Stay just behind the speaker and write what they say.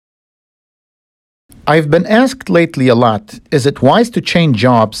I've been asked lately a lot, is it wise to change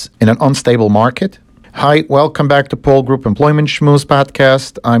jobs in an unstable market? Hi, welcome back to Paul Group Employment Shmooze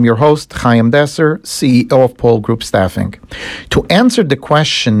podcast. I'm your host, Chaim Desser, CEO of Paul Group Staffing. To answer the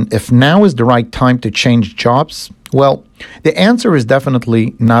question if now is the right time to change jobs, well, the answer is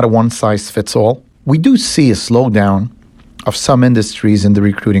definitely not a one-size-fits-all. We do see a slowdown of some industries in the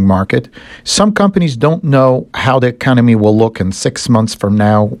recruiting market. Some companies don't know how the economy will look in 6 months from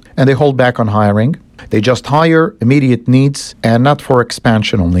now, and they hold back on hiring. They just hire immediate needs and not for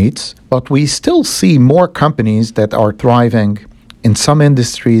expansional needs. But we still see more companies that are thriving. In some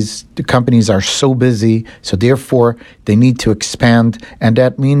industries, the companies are so busy, so therefore they need to expand, and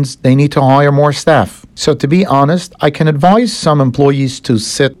that means they need to hire more staff. So to be honest, I can advise some employees to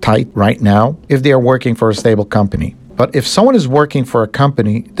sit tight right now if they are working for a stable company. But if someone is working for a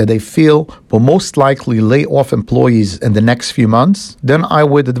company that they feel will most likely lay off employees in the next few months, then I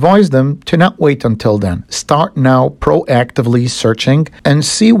would advise them to not wait until then. Start now proactively searching and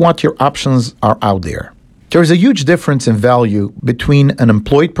see what your options are out there. There is a huge difference in value between an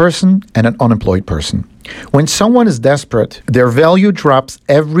employed person and an unemployed person. When someone is desperate, their value drops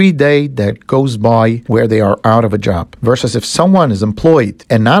every day that goes by where they are out of a job. Versus if someone is employed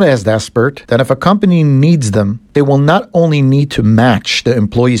and not as desperate, then if a company needs them, they will not only need to match the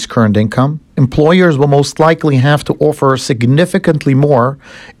employee's current income, employers will most likely have to offer significantly more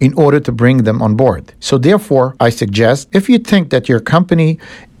in order to bring them on board. So therefore, I suggest if you think that your company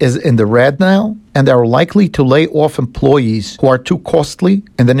is in the red now and are likely to lay off employees who are too costly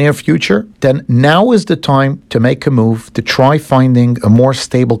in the near future, then now is the time to make a move to try finding a more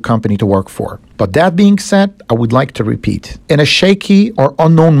stable company to work for. But that being said, I would like to repeat. In a shaky or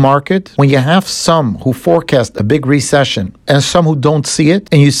unknown market, when you have some who forecast a big recession and some who don't see it,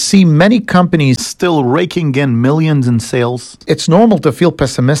 and you see many companies still raking in millions in sales, it's normal to feel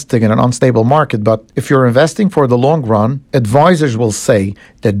pessimistic in an unstable market. But if you're investing for the long run, advisors will say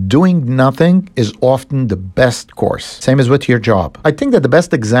that doing nothing is often the best course. Same as with your job. I think that the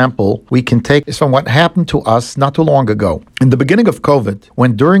best example we can take is from what happened to us not too long ago. In the beginning of COVID,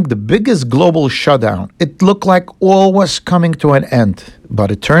 when during the biggest global shutdown, it looked like all was coming to an end.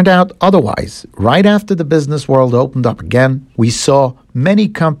 But it turned out otherwise. Right after the business world opened up again, we saw many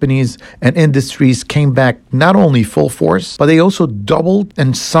companies and industries came back not only full force, but they also doubled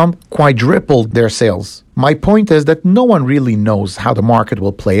and some quadrupled their sales. My point is that no one really knows how the market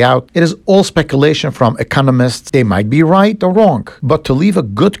will play out. It is all speculation from economists. They might be right or wrong. But to leave a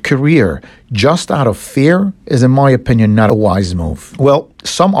good career just out of fear is, in my opinion, not a wise move. Well,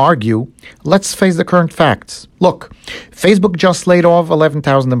 some argue, let's face the current facts. Look, Facebook just laid off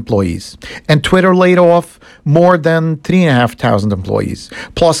 11,000 employees, and Twitter laid off more than 3,500 employees.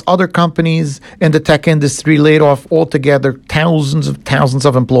 Plus, other companies in the tech industry laid off altogether thousands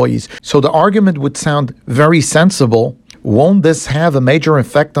of employees. So the argument would sound very sensible. Won't this have a major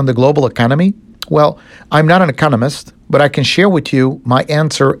effect on the global economy? Well, I'm not an economist, but I can share with you my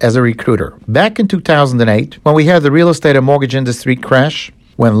answer as a recruiter. Back in 2008, when we had the real estate and mortgage industry crash,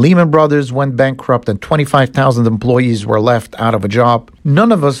 when Lehman Brothers went bankrupt and 25,000 employees were left out of a job,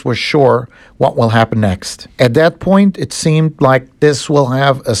 none of us were sure what will happen next. At that point, it seemed like this will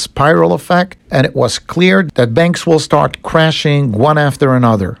have a spiral effect, and it was clear that banks will start crashing one after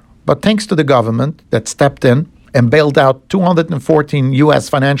another. But thanks to the government that stepped in and bailed out 214 U.S.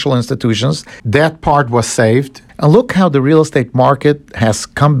 financial institutions, that part was saved. And look how the real estate market has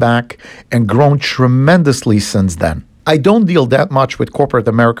come back and grown tremendously since then. I don't deal that much with corporate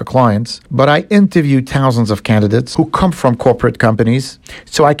America clients, but I interview thousands of candidates who come from corporate companies,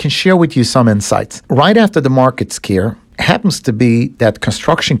 so I can share with you some insights. Right after the market scare, happens to be that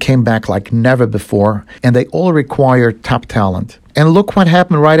construction came back like never before, and they all require top talent. And look what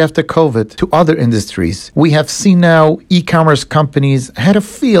happened right after COVID to other industries. We have seen now e-commerce companies had a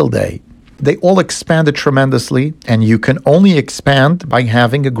field day. They all expanded tremendously, and you can only expand by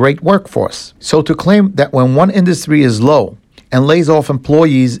having a great workforce. So to claim that when one industry is low and lays off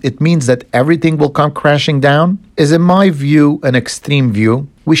employees, it means that everything will come crashing down is, in my view, an extreme view.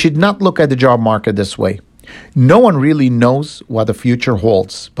 We should not look at the job market this way. No one really knows what the future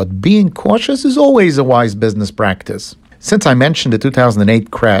holds, but being cautious is always a wise business practice. Since I mentioned the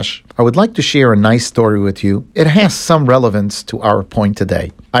 2008 crash, I would like to share a nice story with you. It has some relevance to our point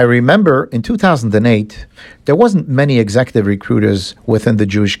today. I remember in 2008, there wasn't many executive recruiters within the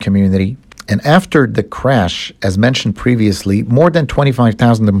Jewish community. And after the crash, as mentioned previously, more than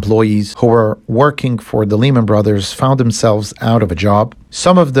 25,000 employees who were working for the Lehman Brothers found themselves out of a job.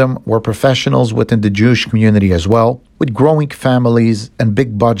 Some of them were professionals within the Jewish community as well, with growing families and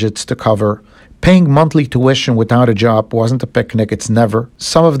big budgets to cover. Paying monthly tuition without a job wasn't a picnic, it's never.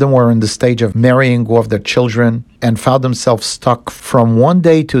 Some of them were in the stage of marrying off their children and found themselves stuck. From one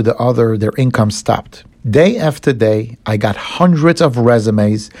day to the other, their income stopped. Day after day, I got hundreds of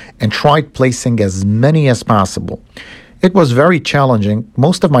resumes and tried placing as many as possible. It was very challenging.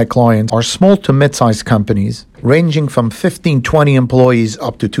 Most of my clients are small to mid-sized companies, ranging from 15, 20 employees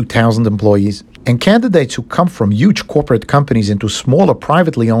up to 2,000 employees. And candidates who come from huge corporate companies into smaller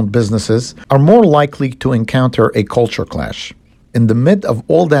privately owned businesses are more likely to encounter a culture clash. In the mid of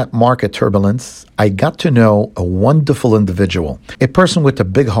all that market turbulence, I got to know a wonderful individual, a person with a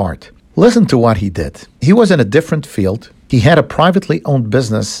big heart. Listen to what he did. He was in a different field. He had a privately owned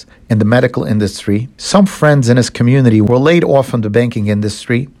business in the medical industry. Some friends in his community were laid off from the banking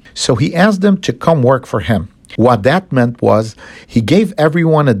industry, so he asked them to come work for him. What that meant was he gave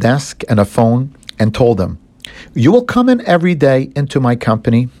everyone a desk and a phone and told them, "You will come in every day into my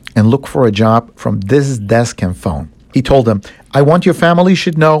company and look for a job from this desk and phone." He told them, "I want your family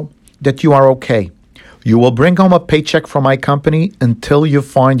should know that you are okay. You will bring home a paycheck from my company until you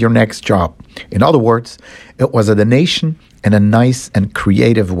find your next job." In other words, it was a donation in a nice and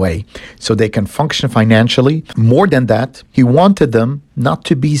creative way so they can function financially. More than that, he wanted them not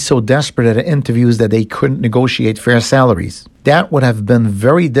to be so desperate at interviews that they couldn't negotiate fair salaries. That would have been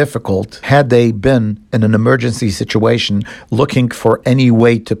very difficult had they been in an emergency situation looking for any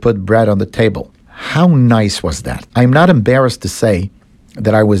way to put bread on the table. How nice was that? I'm not embarrassed to say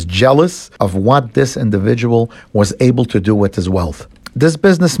that I was jealous of what this individual was able to do with his wealth. This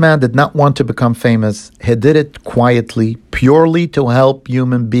businessman did not want to become famous. He did it quietly, purely to help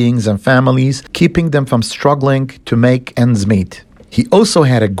human beings and families, keeping them from struggling to make ends meet. He also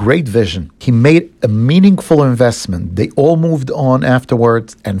had a great vision. He made a meaningful investment. They all moved on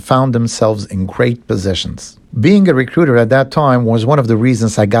afterwards and found themselves in great positions. Being a recruiter at that time was one of the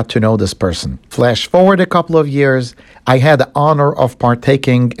reasons I got to know this person. Flash forward a couple of years, I had the honor of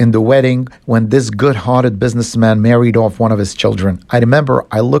partaking in the wedding when this good-hearted businessman married off one of his children. I remember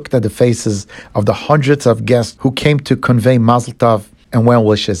I looked at the faces of the hundreds of guests who came to convey mazel tov and well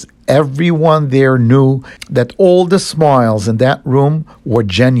wishes. Everyone there knew that all the smiles in that room were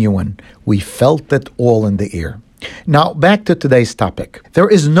genuine. We felt it all in the air. Now, back to today's topic. There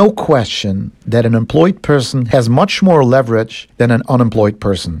is no question that an employed person has much more leverage than an unemployed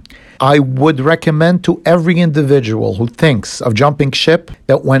person. I would recommend to every individual who thinks of jumping ship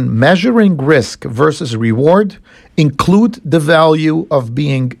that when measuring risk versus reward, include the value of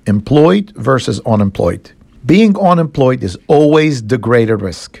being employed versus unemployed. Being unemployed is always the greater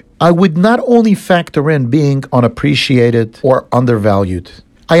risk. I would not only factor in being unappreciated or undervalued.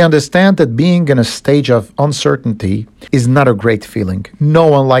 I understand that being in a stage of uncertainty is not a great feeling. No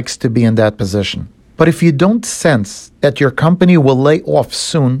one likes to be in that position. But if you don't sense that your company will lay off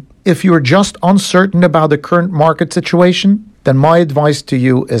soon, if you're just uncertain about the current market situation, then my advice to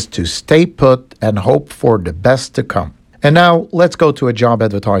you is to stay put and hope for the best to come. And now, let's go to a job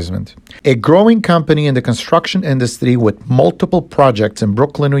advertisement. A growing company in the construction industry with multiple projects in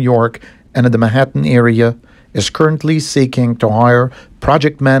Brooklyn, New York, and in the Manhattan area is currently seeking to hire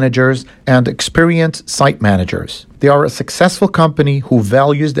project managers and experienced site managers. They are a successful company who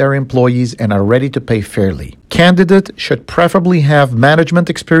values their employees and are ready to pay fairly. Candidates should preferably have management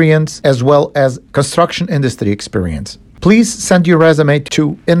experience as well as construction industry experience. Please send your resume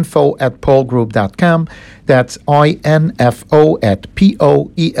to info@polgroup.com. That's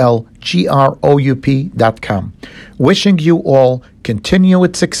info@polgroup.com. Wishing you all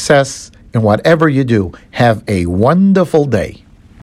continued success in whatever you do. Have a wonderful day.